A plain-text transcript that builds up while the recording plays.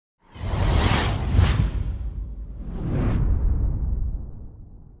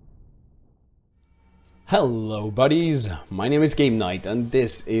Hello buddies, my name is Game Knight and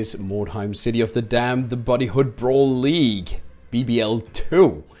this is Mordheim City of the Damned, the Bodyhood Brawl League,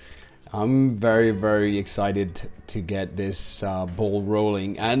 BBL2. I'm very excited to get this ball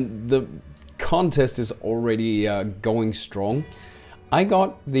rolling, and the contest is already going strong. I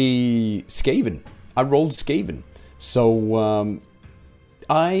got the Skaven. I rolled Skaven. So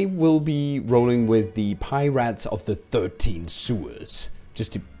I will be rolling with the Pirates of the 13 Sewers,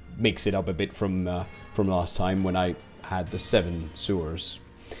 just to mix it up a bit from last time when I had the 7 sewers.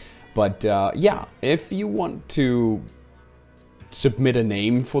 But yeah, if you want to submit a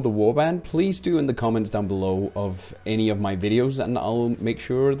name for the warband, please do in the comments down below of any of my videos, and I'll make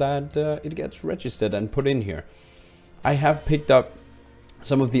sure that it gets registered and put in here. I have picked up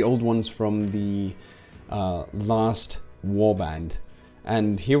some of the old ones from the last warband,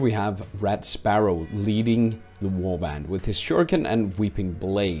 and here we have Rat Sparrow leading the warband with his shuriken and weeping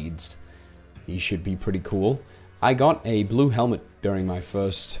blades. He should be pretty cool. I got a blue helmet during my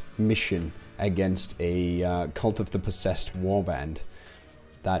first mission against a Cult of the Possessed warband.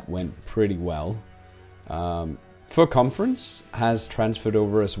 That went pretty well. For Conference has transferred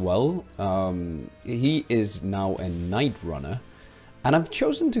over as well. He is now a Night Runner, and I've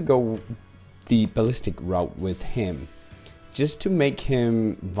chosen to go the ballistic route with him, just to make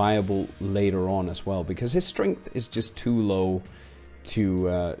him viable later on as well, because his strength is just too low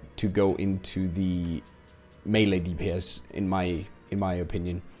to go into the melee DPS in my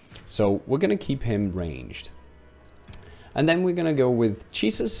opinion. So we're gonna keep him ranged, and then we're gonna go with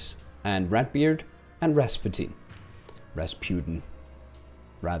Jesus and Ratbeard and Rasputin,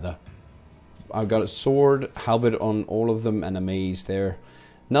 rather. I've got a sword, halberd on all of them, and a mace there.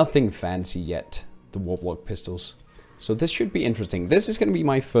 Nothing fancy yet. The Warblock pistols. So this should be interesting. This is gonna be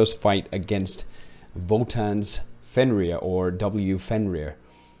my first fight against Wotan's Fenrir, or WFenrir.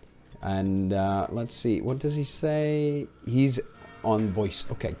 And let's see, what does he say? He's on voice.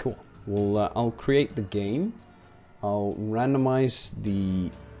 Okay, cool. Well, I'll create the game. I'll randomize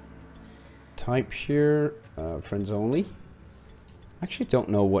the type here, friends only. I actually don't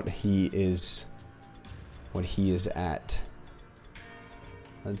know what he is at.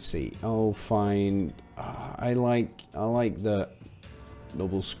 Let's see. I'll find. I like the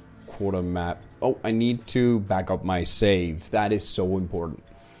Noble's Quarter map. Oh, I need to back up my save. That is so important.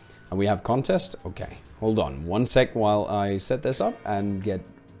 And we have contest. Okay, hold on 1 sec while I set this up and get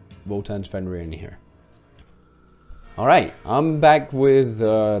Wotan's Fenrir in here. All right, I'm back with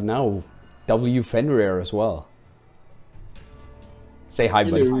now WFenrir as well. Say hi,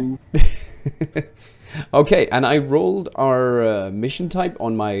 buddy. Okay, and I rolled our mission type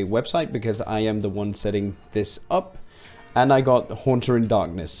on my website because I am the one setting this up. And I got Haunter in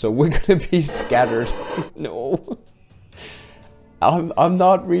Darkness, so we're gonna be scattered. No. I'm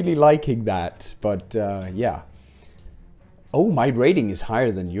not really liking that, but yeah. Oh, my rating is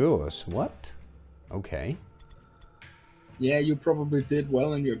higher than yours. What? Okay. Yeah, you probably did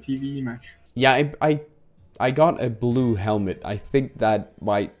well in your PvE match. Yeah, I got a blue helmet. I think that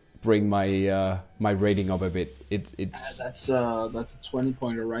might bring my my rating up a bit. It's that's a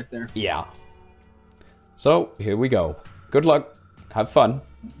 20-pointer right there. Yeah. So here we go. Good luck. Have fun.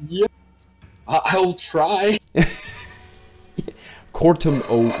 Yeah. I'll try. Cortum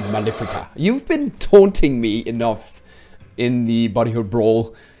o Malefica. You've been taunting me enough in the Bodyhood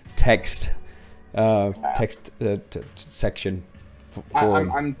Brawl text section.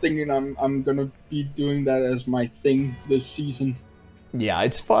 I'm thinking I'm gonna be doing that as my thing this season. Yeah,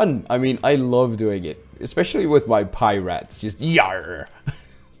 it's fun. I mean, I love doing it, especially with my pirates. Just yar,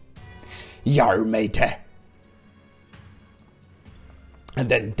 yar, mate. And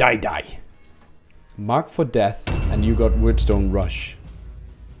then die. Mark for death, and you got Woodstone Rush.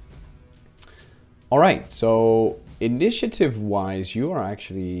 Alright, so initiative-wise, you are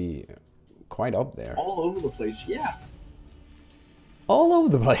actually quite up there. All over the place, yeah. All over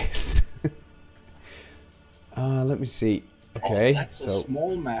the place. Let me see. Okay, that's a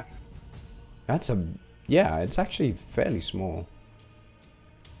small map. That's yeah, it's actually fairly small.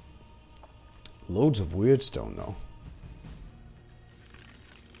 Loads of Weirdstone, though.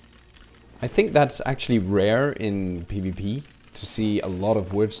 I think that's actually rare in PvP to see a lot of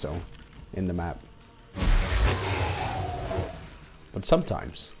Weirdstone in the map. But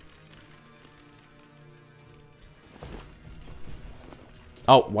sometimes.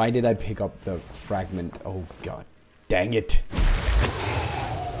 Oh, why did I pick up the fragment? Oh god, dang it.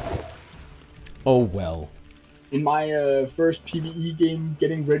 Oh well. In my first PvE game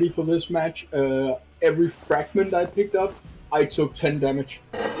getting ready for this match, every fragment I picked up, I took 10 damage.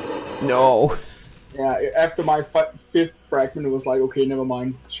 No. Yeah, after my 5th fragment, it was like, okay, never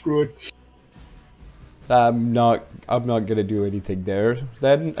mind, screw it. I'm not gonna do anything there.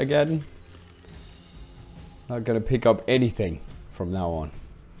 Then again, not gonna pick up anything from now on.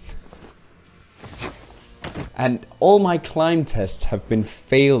 And all my climb tests have been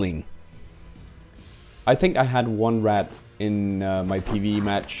failing. I think I had one rat in my PvE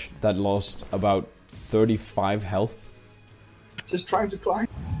match that lost about 35 health. Just trying to climb?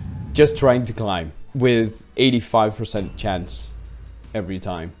 Just trying to climb. With 85% chance every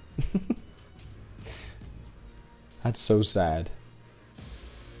time. That's so sad.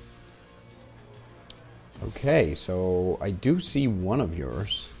 Okay, so I do see one of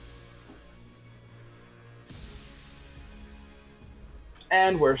yours.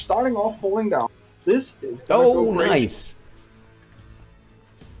 And we're starting off falling down. This is gonna Oh, go crazy. nice.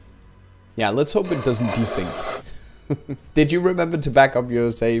 Yeah, let's hope it doesn't desync. Did you remember to back up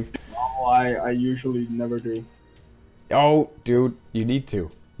your save? No, I usually never do. Oh, dude, you need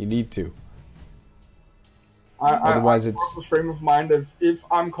to. You need to. Otherwise, it's the frame of mind of if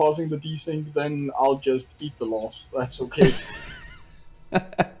I'm causing the desync, then I'll just eat the loss. That's okay.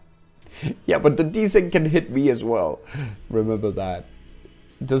 Yeah, but the desync can hit me as well. Remember that.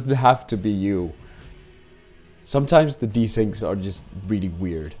 It doesn't have to be you. Sometimes the desyncs are just really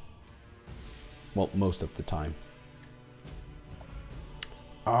weird. Well, most of the time.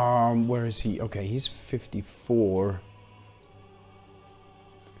 Where is he? Okay, he's 54.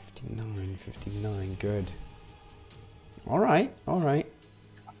 59, good. Alright, alright.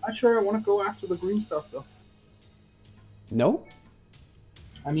 I'm not sure I want to go after the green stuff, though. No?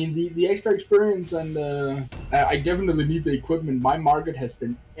 I mean, the extra experience and I definitely need the equipment. My market has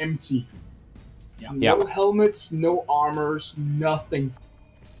been empty. No helmets, no armors, nothing.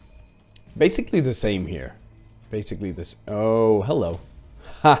 Basically the same here. Basically this. Oh, hello.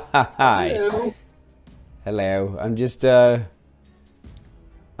 Ha ha hi. Hello. Hello. I'm just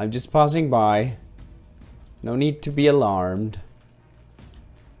passing by. No need to be alarmed.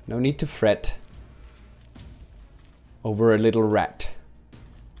 No need to fret over a little rat.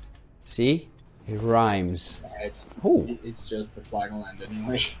 See? It rhymes. Yeah, Oh. It's just the flagland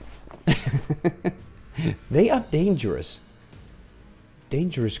anyway. They are dangerous.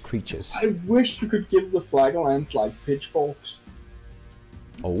 Dangerous creatures. I wish you could give the flaglands like pitchforks.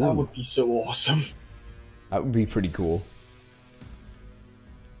 Oh. That would be so awesome. That would be pretty cool.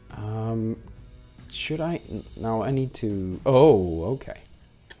 Should I? No, I need to... Oh, okay.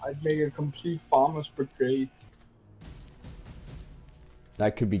 I'd make a complete farmer's brigade.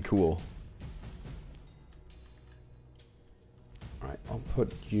 That could be cool. Alright, I'll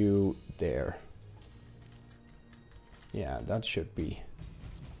put you there. Yeah, that should be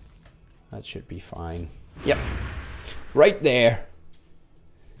fine. Yep. Right there.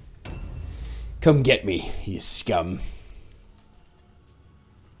 Come get me, you scum.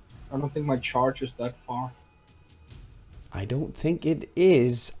 I don't think my charge is that far. I don't think it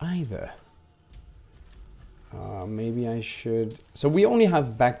is either. Maybe I should... So we only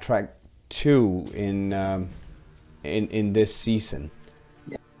have backtrack 2 in this season.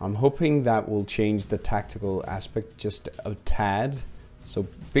 Yeah. I'm hoping that will change the tactical aspect just a tad. So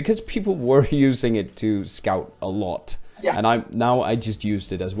because people were using it to scout a lot, yeah. And I just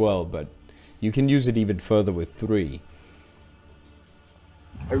used it as well, but you can use it even further with 3.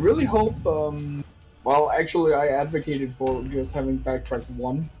 I really hope, well, actually I advocated for just having backtrack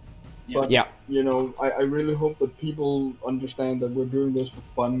 1. But, yeah. You know, I really hope that people understand that we're doing this for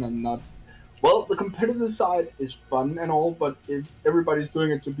fun and not... Well, the competitive side is fun and all, but if everybody's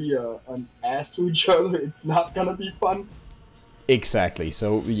doing it to be an ass to each other, it's not gonna be fun. Exactly.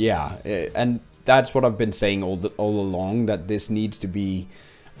 So, yeah. And that's what I've been saying all along, that this needs to be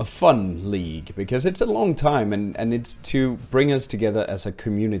a fun league, because it's a long time and it's to bring us together as a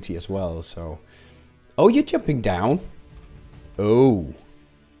community as well. So, oh, you're jumping down. Oh,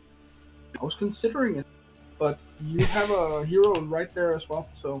 I was considering it, but you have a hero right there as well,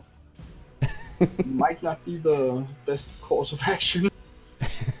 so might not be the best course of action.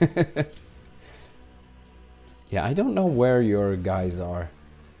 Yeah, I don't know where your guys are.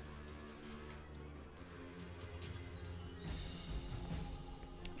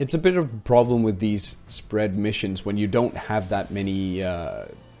 It's a bit of a problem with these spread missions when you don't have that many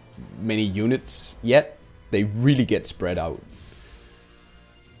many units yet. They really get spread out.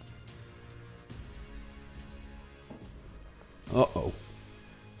 Uh-oh.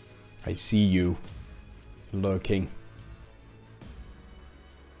 I see you lurking.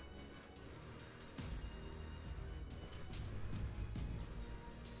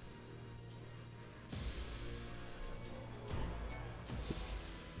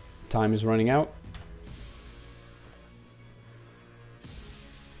 Time is running out.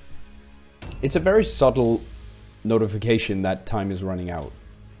 It's a very subtle notification that time is running out.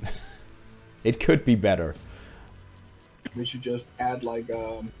 It could be better. They should just add like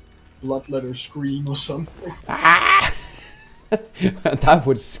a blood letter scream or something. Ah! That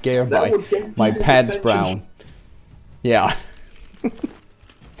would scare my pants attention. brown. Yeah.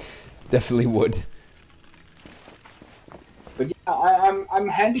 Definitely would. But yeah, I'm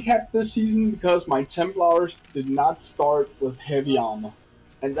handicapped this season because my Templars did not start with heavy armor.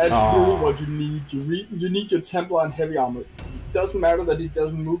 And that's really what you need. You need your Templar and heavy armor. It doesn't matter that he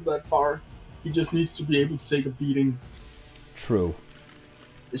doesn't move that far. He just needs to be able to take a beating. True.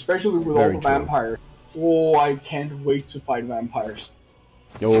 Especially with all the vampires. Oh, I can't wait to fight vampires.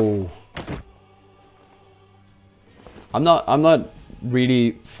 Oh. I'm not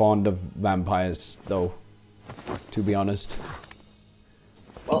really fond of vampires though, to be honest.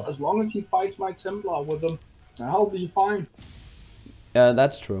 Well, as long as he fights my Templar with them, I'll be fine. Yeah,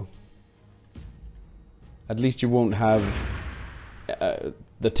 that's true. At least you won't have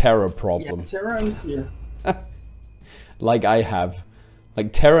the terror problem. Yeah, terror and fear. Like I have.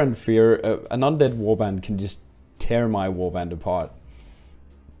 Like terror and fear, an undead warband can just tear my warband apart.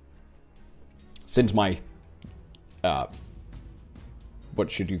 Since my, what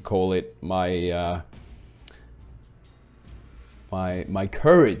should you call it? My, my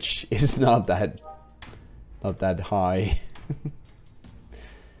courage is not that high.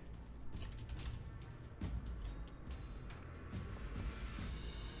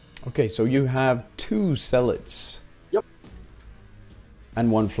 Okay, so you have 2 zealots. Yep.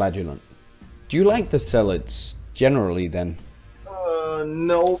 And 1 flagellant. Do you like the zealots generally then?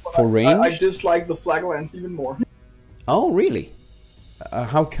 No. But For range? I dislike the flagellants even more. Oh, really?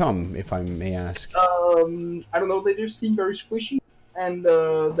 How come, if I may ask? I don't know. They just seem very squishy, and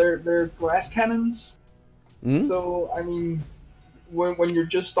they're glass cannons. Mm? So I mean, when you're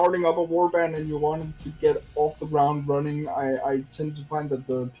just starting up a warband and you want to get off the ground running, I tend to find that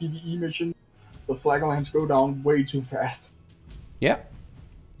the PvE mission, the flagellants go down way too fast. Yeah.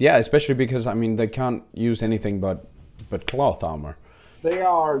 Yeah, especially because, I mean, they can't use anything but cloth armor. They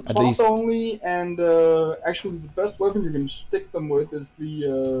are At cloth least only, and actually the best weapon you can stick them with is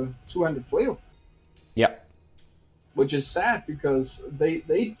the two-handed flail. Yeah. Which is sad because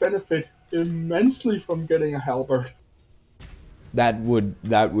they benefit immensely from getting a halberd. That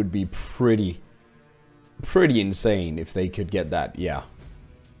would be pretty insane if they could get that, yeah.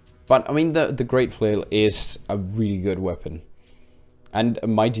 But I mean the Great Flail is a really good weapon. And a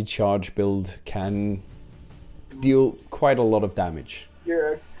Mighty Charge build can deal quite a lot of damage.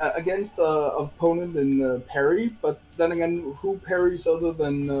 You're against an opponent in parry, but then again, who parries other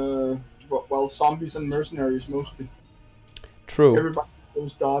than well, zombies and mercenaries mostly? True. Everybody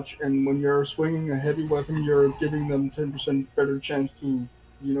knows dodge, and when you're swinging a heavy weapon, you're giving them 10% better chance to,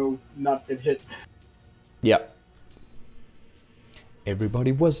 you know, not get hit. Yeah.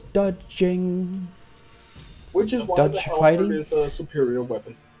 Everybody was dodging. Which is why Dodge the halberd fighting? is a superior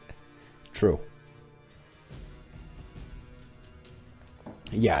weapon. True.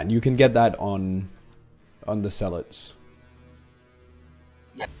 Yeah, and you can get that on the zealots.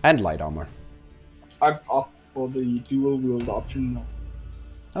 Yeah. And light armor. I've opted for the dual wield option now.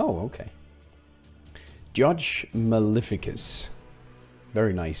 Oh, okay. Judge Maleficus.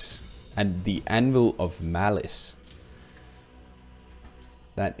 Very nice. And the Anvil of Malice.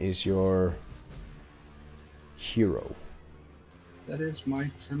 That is your hero. That is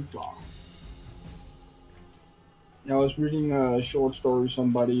my Templar. Yeah, I was reading a short story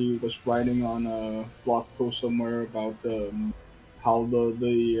somebody was writing on a blog post somewhere about how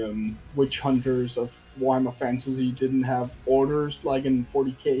the witch hunters of Warhammer Fantasy didn't have orders like in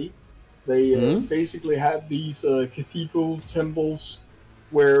 40k. They basically had these cathedral temples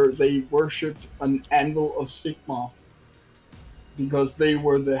where they worshipped an anvil of Sigmar because they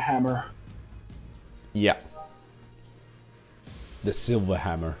were the hammer. Yeah. The Silver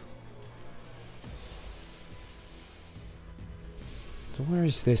Hammer. So where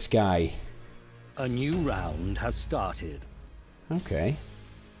is this guy? A new round has started. Okay.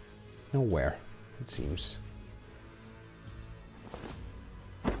 Nowhere, it seems.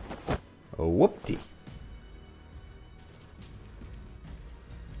 Oh, whoopty.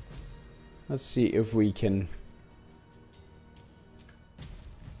 Let's see if we can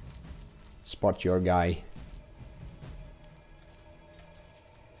spot your guy.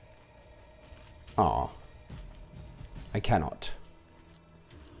 Ah, I cannot.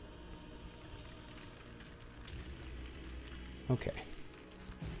 Okay.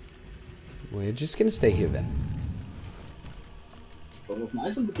 We're just gonna stay here then. But it was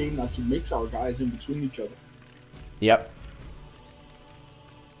nice of the game not to mix our guys in between each other. Yep.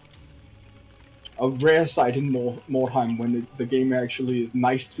 a rare sight in Mordheim when the game actually is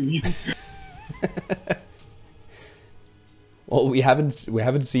nice to you. Well, we haven't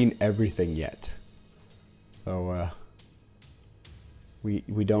seen everything yet, so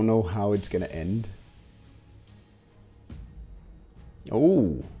we don't know how it's gonna end.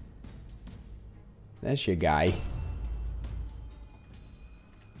 Oh, that's your guy.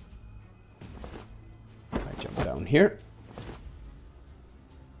 I jump down here,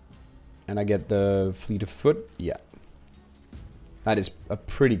 and I get the fleet of foot. Yeah, that is a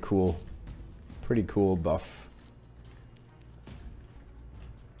pretty cool buff.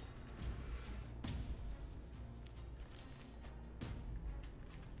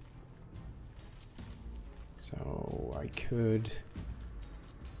 So I could...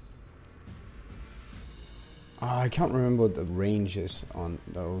 I can't remember what the range is on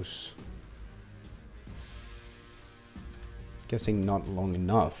those. Guessing not long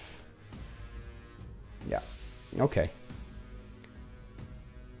enough. Yeah, okay.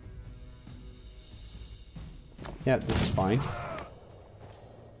 Yeah, this is fine.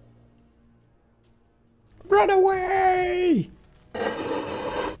 Run away!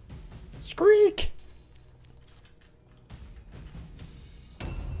 Squeak!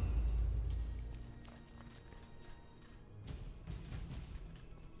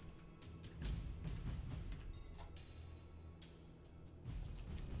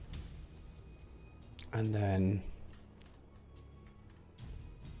 And then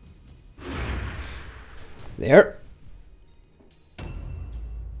there.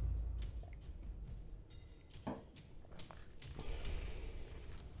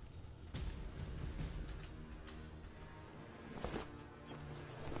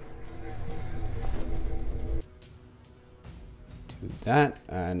 Do that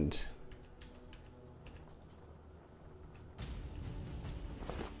and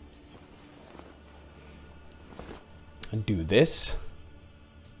do this.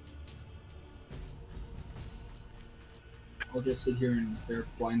 I'll just sit here and stare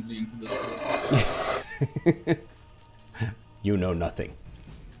blindly into the door. You know nothing.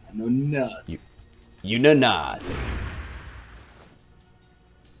 I know nothing. You know nothing.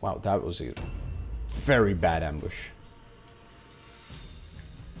 Wow, that was a very bad ambush.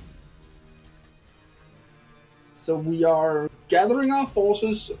 So we are gathering our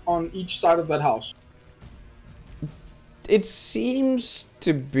forces on each side of that house. It seems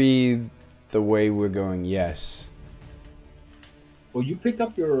to be the way we're going, yes. Well, you picked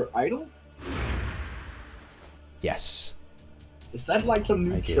up your idol? Yes. Is that like some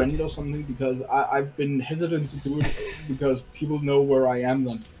new trend or something? Because I've been hesitant to do it because people know where I am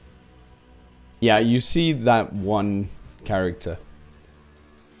then. Yeah, you see that one character.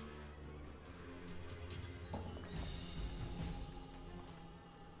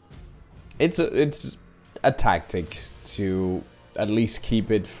 It's a tactic to at least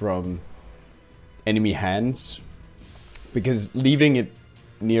keep it from enemy hands, because leaving it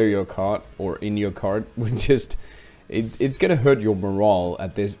near your cart or in your cart would just it's gonna hurt your morale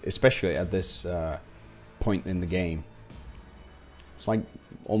at this, especially at this point in the game. It's like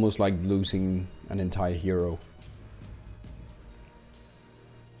almost like losing an entire hero.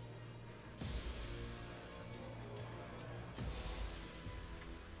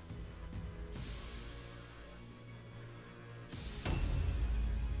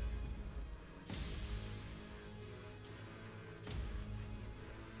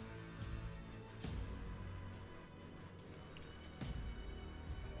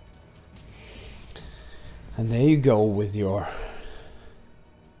 And there you go with your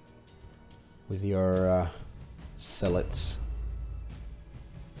zealots.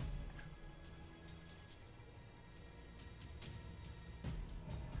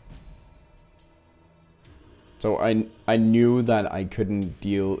 So I knew that I couldn't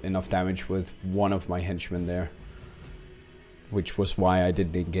deal enough damage with one of my henchmen there, which was why I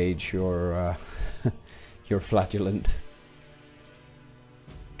didn't engage your your flagellant.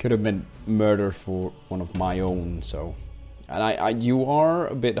 Could have been murder for one of my own, so... And you are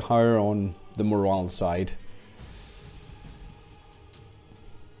a bit higher on the morale side.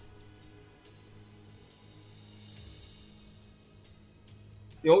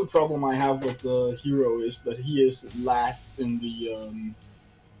 The only problem I have with the hero is that he is last in the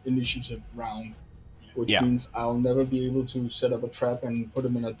initiative round, which means I'll never be able to set up a trap and put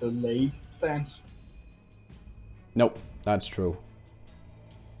him in a delay stance. Nope, that's true.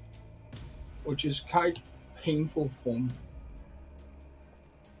 Which is quite painful for me.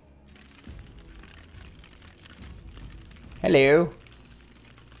 Hello.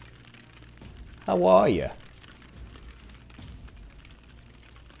 How are you?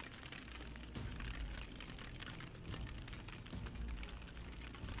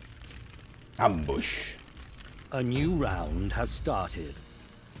 Ambush. A new round has started.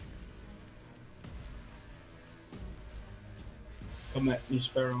 Come at me,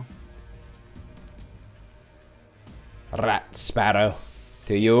 Sparrow. Rat Sparrow.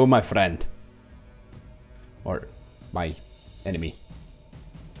 To you, my friend. Or my enemy.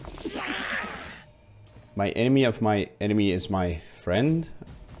 My enemy of my enemy is my friend?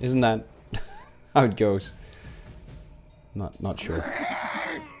 Isn't that how it goes? Not sure.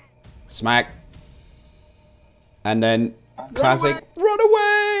 Smack. And then classic. Run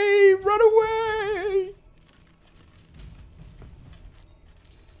away! Run away!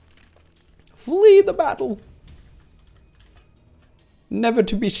 Flee the battle. Never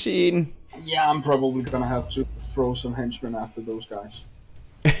to be seen. Yeah, I'm probably gonna have to throw some henchmen after those guys.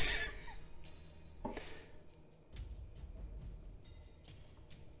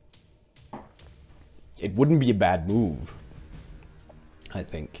 It wouldn't be a bad move, I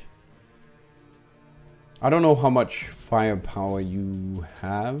think. I don't know how much firepower you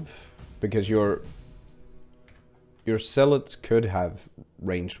have, because your zealots could have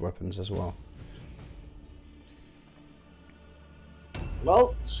ranged weapons as well.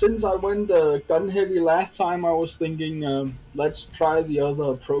 Well, since I went gun heavy last time, I was thinking, let's try the other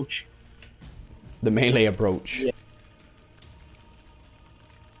approach. The melee approach. Yeah.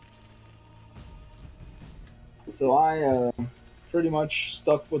 So I pretty much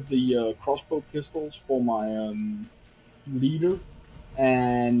stuck with the crossbow pistols for my leader,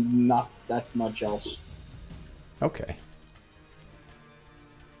 and not that much else. Okay.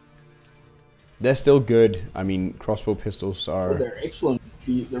 They're still good. I mean, crossbow pistols are They're excellent.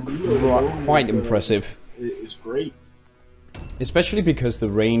 The reload quite impressive. Is great. Especially because the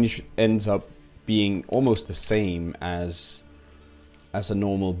range ends up being almost the same as a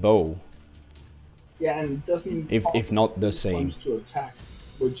normal bow. Yeah, and it doesn't. If not the same. To attack,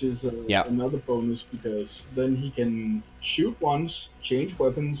 which is Yeah. another bonus, because then he can shoot once, change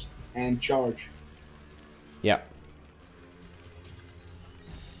weapons, and charge. Yeah.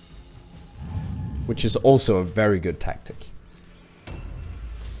 Which is also a very good tactic.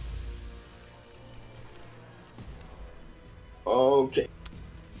 Okay.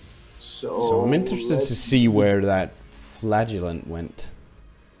 So I'm interested to see where that flagellant went.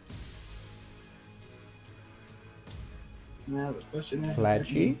 Now the question is, Flaggy? if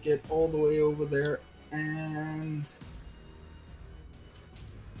I can get all the way over there, and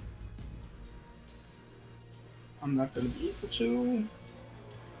I'm not going to be able to.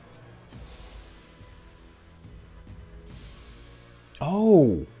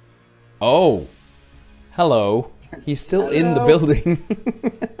 Oh. Oh. Hello. He's still in the building.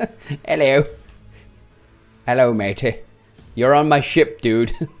 Hello. Hello, matey. You're on my ship,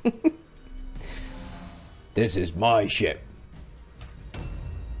 dude. This is my ship.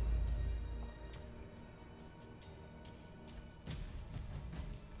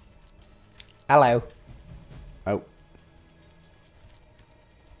 Hello. Oh.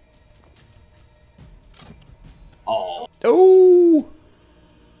 Oh, Oh!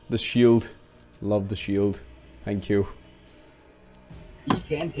 The shield. Love the shield. Thank you. he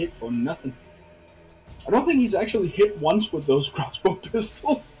can't hit for nothing. I don't think he's actually hit once with those crossbow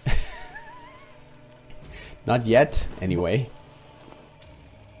pistols. Not yet, anyway.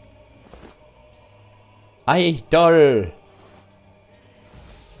 Idol!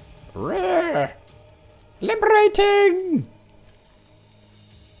 Rare! Liberating!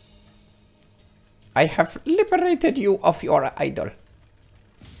 I have liberated you of your idol.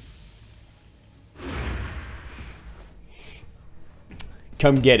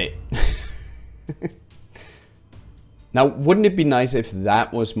 Come get it. Now, wouldn't it be nice if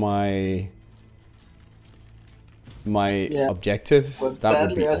that was my objective? But That would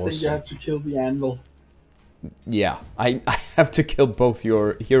sadly, be I awesome. think you have to kill the anvil. Yeah, I have to kill both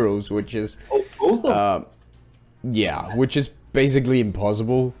your heroes, which is Oh, both of them? yeah, which is basically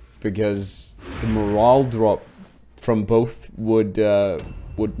impossible because the morale drop from both would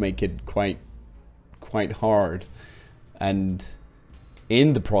make it quite hard, and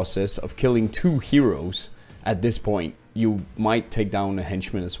in the process of killing two heroes at this point, you might take down a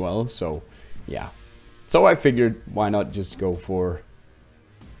henchman as well. So yeah, so I figured why not just go for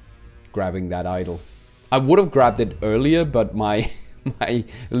grabbing that idol. I would have grabbed it earlier, but my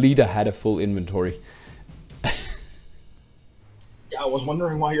leader had a full inventory. Yeah, I was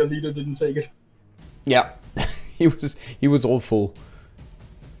wondering why your leader didn't take it. Yeah, he was all full.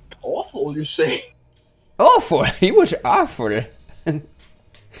 Awful, you say? Awful. He was awful.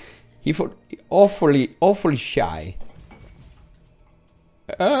 He felt awfully shy.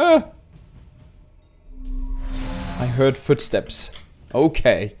 I heard footsteps.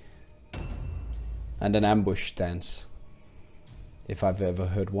 Okay. And an ambush stance, if I've ever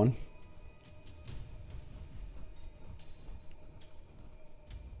heard one.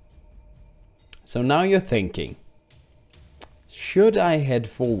 So now you're thinking, should I head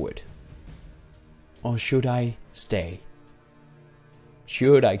forward? Or should I stay?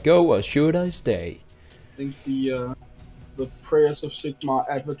 Should I go or should I stay? I think the prayers of Sigma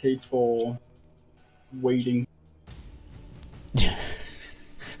advocate for waiting.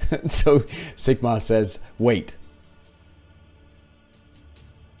 So Sigma says, wait.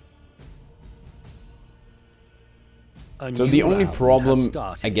 So the only problem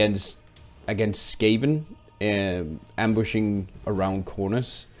against Skaven ambushing around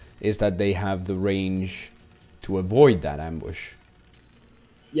corners is that they have the range to avoid that ambush.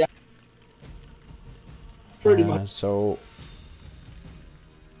 Yeah. Pretty much. So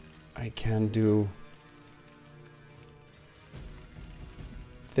I can do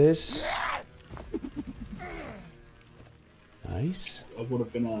this. Nice. It would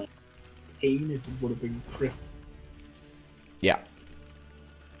have been a pain if it would have been crit. Yeah.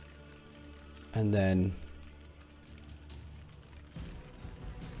 And then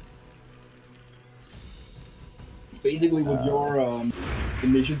basically with your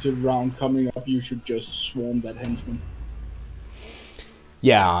initiative round coming up, you should just swarm that henchman.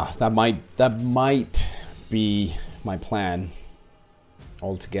 yeah, that might be my plan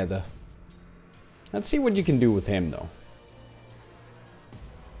altogether. Let's see what you can do with him though.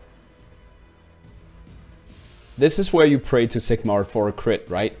 This is where you pray to Sigmar for a crit,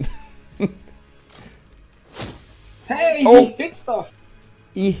 right? Hey, Oh! he hit stuff!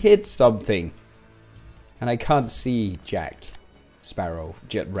 He hit something. And I can't see Jack Sparrow,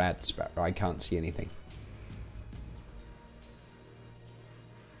 Rat Sparrow. I can't see anything.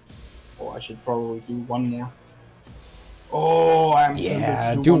 Oh, I should probably do one more. Oh, I'm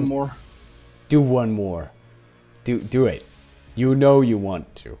tempted to do one more. Do one more. Do it. You know you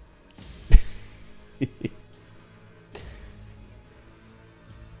want to.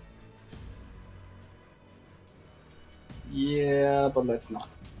 Yeah, but let's not.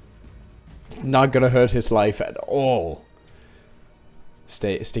 It's not gonna hurt his life at all.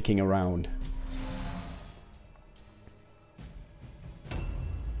 Sticking around.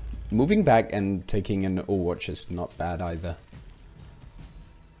 Moving back and taking an Overwatch is not bad either.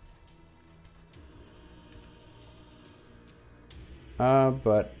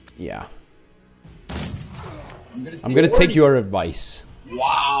 But yeah. I'm gonna take your advice.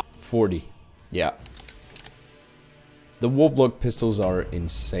 Wow. 40. Yeah. The Warblock pistols are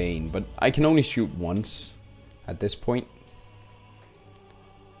insane, but I can only shoot once at this point.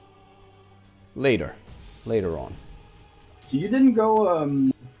 Later on. So you didn't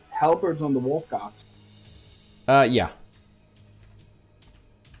go halberds on the Wolf Guards? Yeah.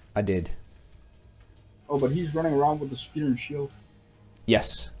 I did. Oh, but he's running around with the spear and shield.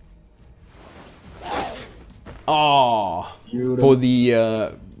 Yes. Oh, Beautiful. for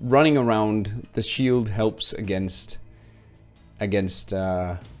the running around, the shield helps against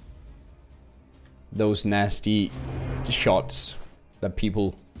those nasty shots that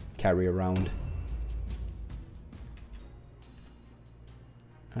people carry around.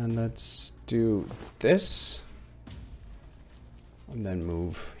 And let's do this. And then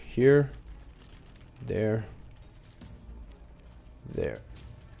move here, there, there.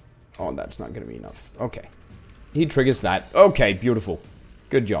 Oh, that's not gonna be enough. Okay. He triggers that. Okay, beautiful.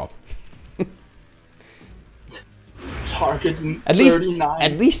 Good job. Target At 39.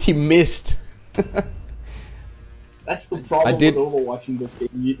 At least he missed. That's the problem did- with Overwatch in this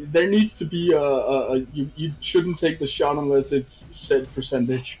game. There needs to be you shouldn't take the shot unless it's set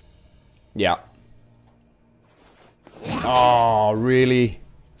percentage. Yeah. Oh, really?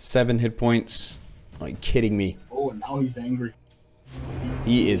 7 hit points? Are you kidding me? Oh, and now he's angry.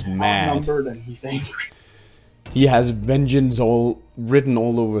 He is mad. Outnumbered and he's angry. He has vengeance all written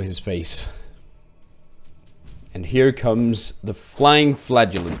all over his face. And here comes the flying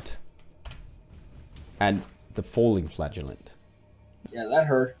flagellant. And the falling flagellant. Yeah, that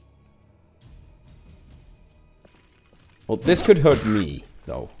hurt. Well, this could hurt me,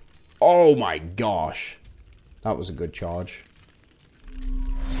 though. Oh my gosh. That was a good charge.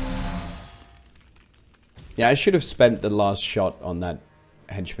 Yeah, I should have spent the last shot on that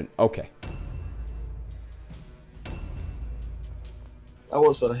henchman. Okay. That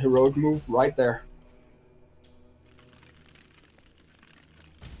was a heroic move right there.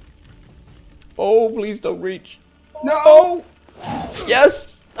 Oh, please don't reach. No! Oh!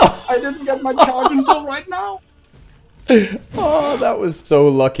 Yes! I didn't get my charge until right now. Oh, that was so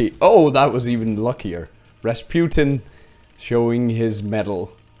lucky. Oh, that was even luckier. Rasputin showing his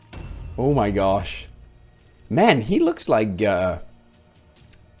medal. Oh my gosh. Man, he looks like an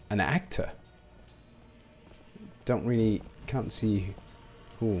actor. Can't see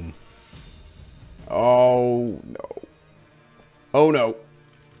whom. Oh no. Oh no.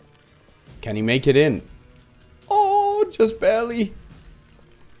 Can he make it in? Oh, just barely.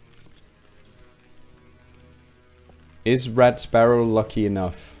 Is Red Sparrow lucky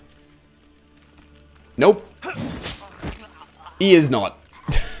enough? Nope. He is not.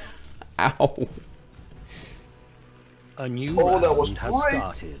 Ow. A new that was round has great.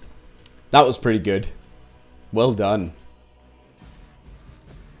 started. That was pretty good. Well done.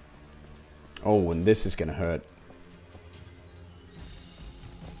 Oh, and this is gonna hurt.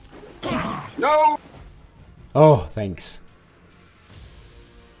 No! Oh, thanks.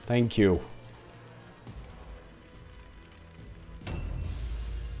 Thank you.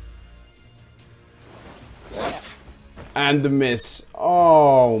 And the miss.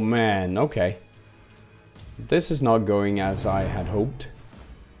 Oh, man. Okay. This is not going as I had hoped.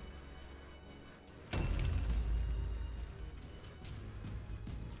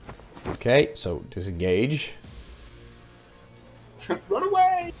 Okay, so disengage. Run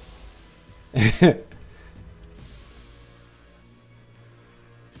away!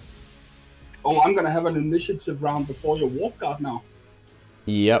 Oh, I'm gonna have an initiative round before your walkout now.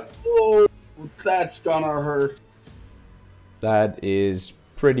 Yep. Oh, that's gonna hurt. That is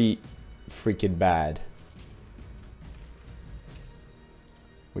pretty freaking bad.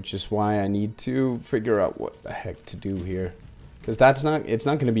 Which is why I need to figure out what the heck to do here. Because it's not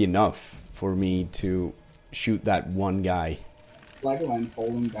going to be enough for me to shoot that one guy. Flagland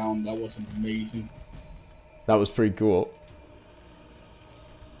falling down, that was amazing. That was pretty cool.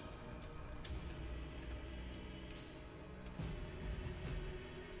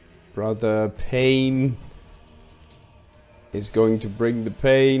 Brother Pain is going to bring the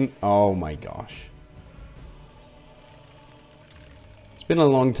pain. Oh my gosh. It's been a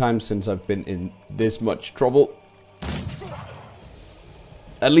long time since I've been in this much trouble.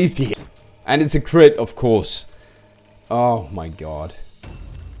 At least he hit. And it's a crit, of course. Oh my god.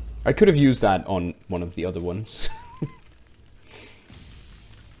 I could have used that on one of the other ones.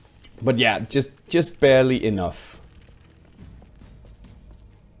 But yeah, just barely enough.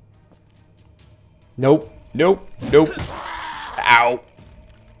 Nope. Nope. Nope. Ow.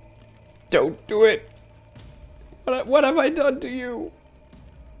 Don't do it. What have I done to you?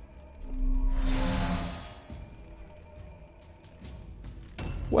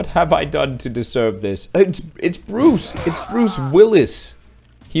 What have I done to deserve this? It's Bruce. It's Bruce Willis.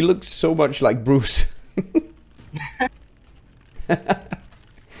 He looks so much like Bruce. I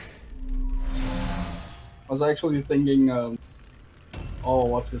was actually thinking, oh,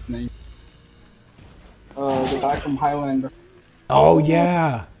 what's his name? The guy from Highlander. Oh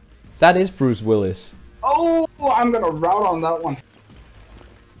yeah, that is Bruce Willis. Oh, I'm gonna route on that one.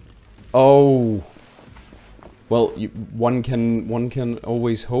 Oh. Well, one can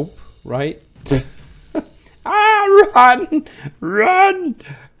always hope, right? Ah, run! Run!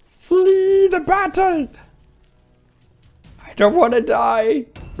 Flee the battle! I don't want to die,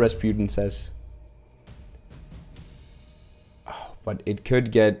 Rasputin says. Oh, but it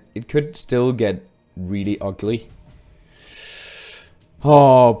could still get really ugly.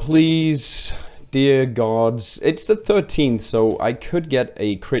 Oh, please, dear gods. It's the 13th, so I could get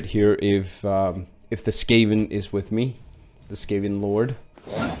a crit here if the Skaven is with me. The Skaven Lord.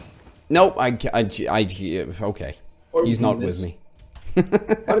 Nope, okay. Or He's not this. with me.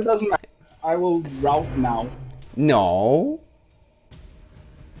 But it doesn't matter. I will route now. No.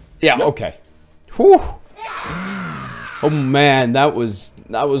 Yeah, okay. Whew. Oh man, that was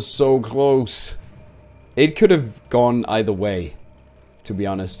so close. It could have gone either way, to be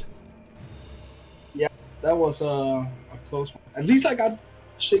honest. Yeah, that was a close one. At least I got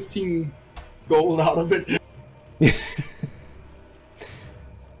 16 gold out of it.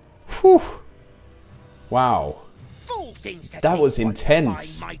 Whew. Wow. That was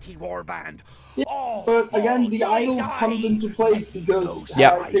intense. Mighty warband. Yeah, but again, the idol comes into play because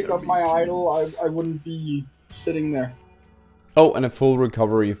had I picked up my idol, I wouldn't be sitting there. Oh, and a full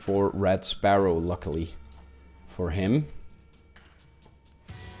recovery for Red Sparrow, luckily. For him.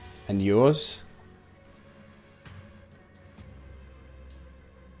 And yours?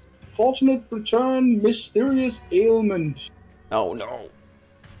 Fortunate return, mysterious ailment. Oh no.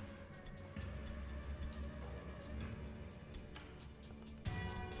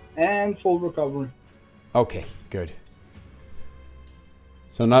 And full recovery. Okay, good.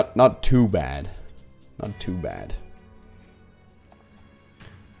 So not too bad. Not too bad.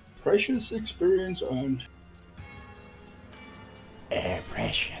 Precious experience earned.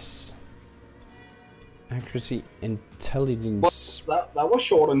 Precious. Accuracy, intelligence. That was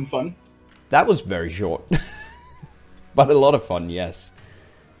short and fun. That was very short. But a lot of fun, yes.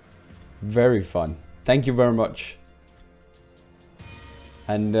 Very fun. Thank you very much.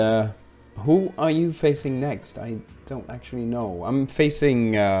 And who are you facing next? I don't actually know. I'm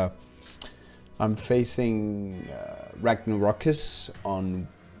facing Ragnarokis on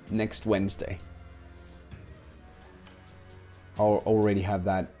next Wednesday. I already have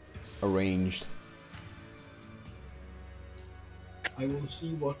that arranged. I will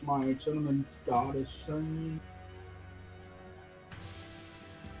see what my tournament guard is saying.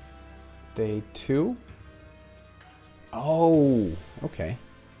 Day 2? Oh, okay.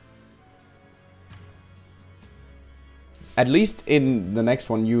 At least in the next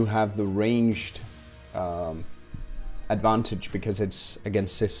one you have the ranged advantage because it's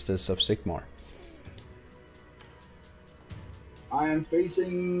against Sisters of Sigmar. I am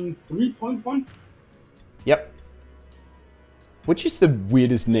facing 3.1. Yep. Which is the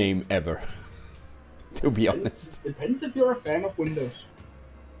weirdest name ever, to be honest. Depends if you're a fan of Windows.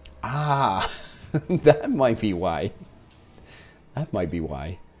 Ah, that might be why. That might be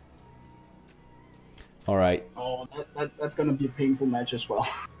why. Alright. Oh, that's gonna be a painful match as well.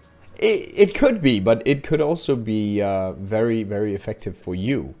 It could be, but it could also be very, very effective for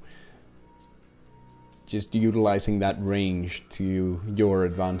you. Just utilizing that range to your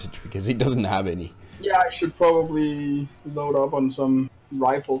advantage, because he doesn't have any. Yeah, I should probably load up on some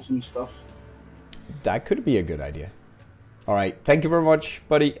rifles and stuff. That could be a good idea. Alright, thank you very much,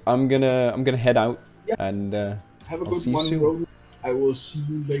 buddy. I'm gonna head out. Yeah. And have a I'll good see you one, soon. bro. I will see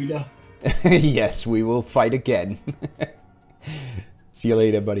you later. Yes, we will fight again. See you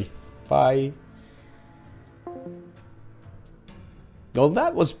later, buddy. Bye. Well,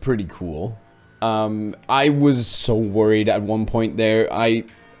 that was pretty cool. I was so worried at one point there.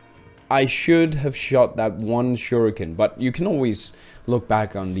 I should have shot that one shuriken, but you can always look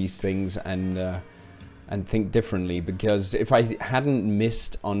back on these things and think differently, because if I hadn't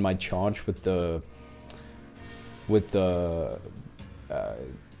missed on my charge with the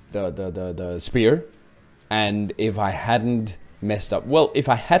spear, and if I hadn't messed up, well, if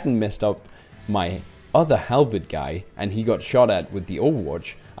I hadn't messed up my other halberd guy and he got shot at with the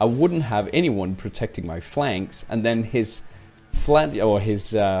Overwatch, I wouldn't have anyone protecting my flanks, and then his flat or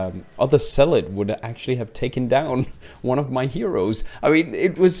his other zealot would actually have taken down one of my heroes. I mean,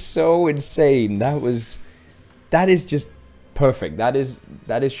 it was so insane. That is just perfect. That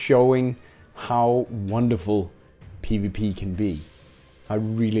is showing how wonderful PvP can be. I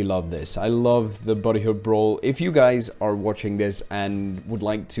really love this. I love the Bodyhood Brawl. If you guys are watching this and would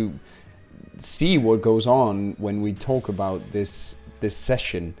like to see what goes on when we talk about this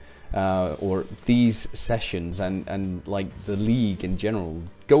session, or these sessions and like the league in general,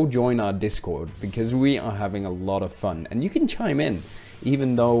 go join our Discord, because we are having a lot of fun, and you can chime in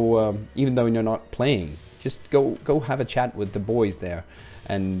even though you're not playing. Just go have a chat with the boys there,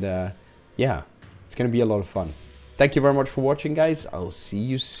 and yeah, it's gonna be a lot of fun. Thank you very much for watching, guys. I'll see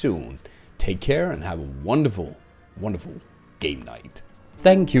you soon. Take care and have a wonderful, wonderful game night.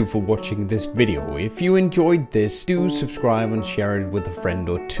 Thank you for watching this video. If you enjoyed this, do subscribe and share it with a friend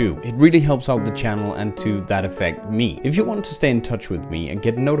or two. It really helps out the channel, and to that effect me. If you want to stay in touch with me and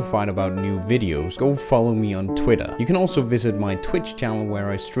get notified about new videos, go follow me on Twitter. You can also visit my Twitch channel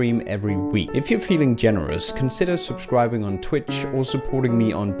where I stream every week. If you're feeling generous, consider subscribing on Twitch or supporting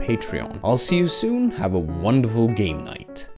me on Patreon. I'll see you soon. Have a wonderful game night.